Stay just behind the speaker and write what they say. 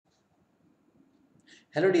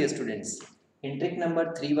Hello dear students, in trick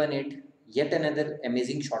number 318, yet another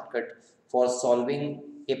amazing shortcut for solving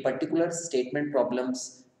a particular statement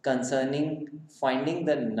problems concerning finding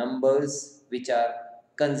the numbers which are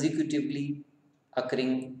consecutively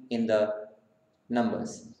occurring in the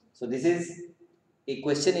numbers. So this is a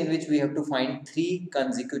question in which we have to find three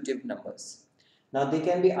consecutive numbers. Now they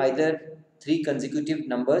can be either three consecutive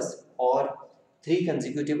numbers or three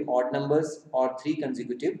consecutive odd numbers or three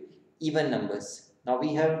consecutive even numbers. Now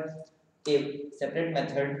we have a separate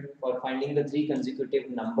method for finding the three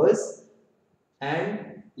consecutive numbers,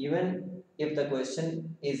 and even if the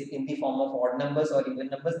question is in the form of odd numbers or even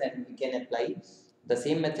numbers, then we can apply the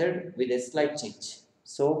same method with a slight change.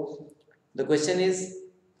 So the question is,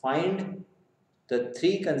 find the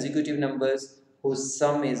three consecutive numbers whose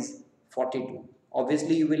sum is 42.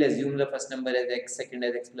 Obviously, you will assume the first number as x, second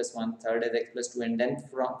as x plus 1, third as x plus 2, and then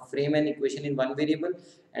frame an equation in one variable,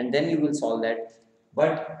 and then you will solve that.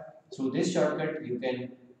 But through this shortcut, you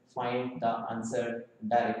can find the answer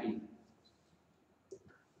directly.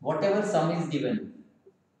 Whatever sum is given,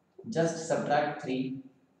 just subtract 3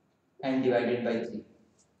 and divide it by 3.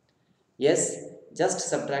 Yes, just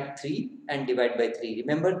subtract 3 and divide by 3.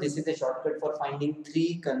 Remember, this is a shortcut for finding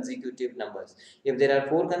 3 consecutive numbers. If there are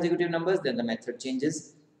 4 consecutive numbers, then the method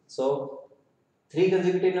changes. So, 3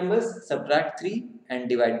 consecutive numbers, subtract 3 and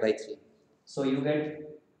divide by 3. So, you get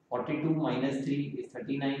 42 minus 3 is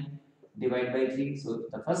 39, divide by 3. So,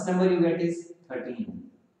 the first number you get is 13.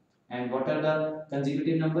 And what are the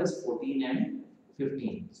consecutive numbers? 14 and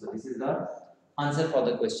 15. So, this is the answer for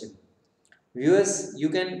the question. Viewers, you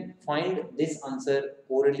can find this answer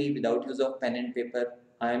orally without use of pen and paper.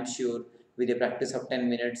 I am sure with a practice of 10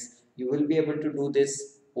 minutes, you will be able to do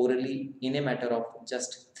this orally in a matter of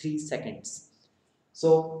just 3 seconds.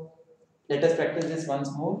 So, let us practice this once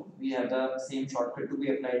more. We have the same shortcut to be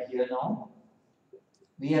applied here now.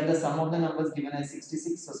 We have the sum of the numbers given as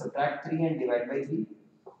 66. So, subtract 3 and divide by 3.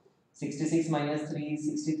 66 minus 3 is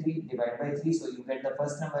 63. Divide by 3. So, you get the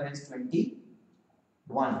first number is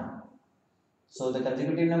 21. So the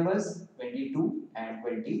consecutive numbers 22 and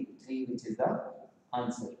 23, which is the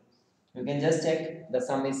answer. You can just check, the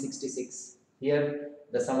sum is 66. Here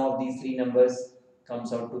the sum of these three numbers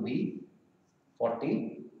comes out to be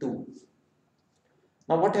 42.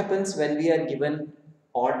 Now what happens when we are given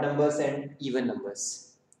odd numbers and even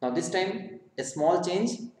numbers? Now this time a small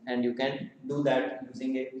change, and you can do that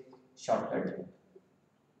using a shortcut.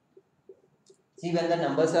 See, when the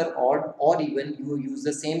numbers are odd or even, you use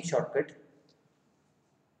the same shortcut.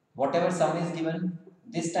 Whatever sum is given,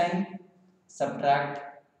 this time subtract,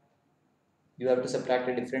 you have to subtract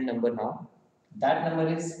a different number now. That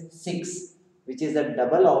number is 6, which is the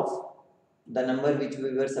double of the number which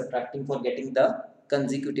we were subtracting for getting the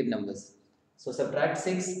consecutive numbers. So subtract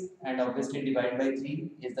 6 and obviously divide by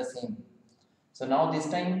 3 is the same. So now this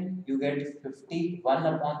time you get 51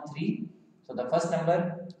 upon 3. So the first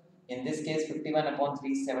number, in this case 51 upon 3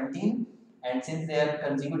 is 17, and since they are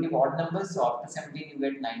consecutive odd numbers, so after 17 you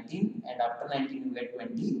get 19 and after 19 you get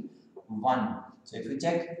 21. So if you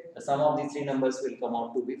check, the sum of these three numbers will come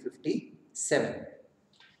out to be 57.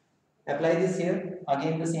 Apply this here.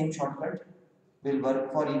 Again the same shortcut will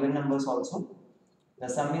work for even numbers also. The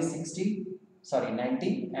sum is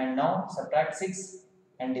 90, and now subtract 6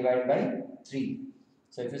 and divide by 3.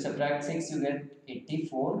 So if you subtract 6, you get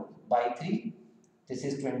 84 by 3. This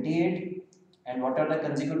is 28. And what are the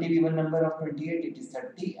consecutive even number of 28? It is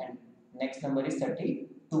 30, and next number is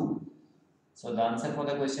 32. So the answer for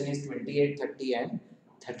the question is 28, 30 and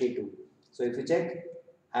 32. So if you check,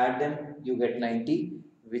 add them, you get 90,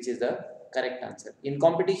 which is the correct answer. In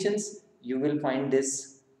competitions, you will find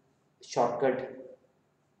this shortcut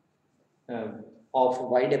of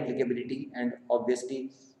wide applicability, and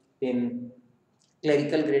obviously in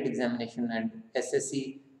clerical grade examination and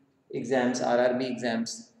SSC exams, RRB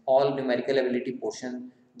exams, all numerical ability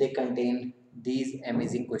portion, they contain these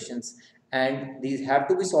amazing questions, and these have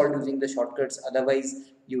to be solved using the shortcuts, otherwise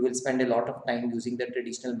you will spend a lot of time using the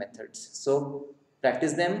traditional methods. So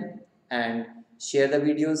practice them and share the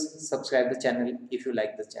videos, subscribe the channel if you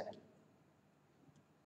like this channel.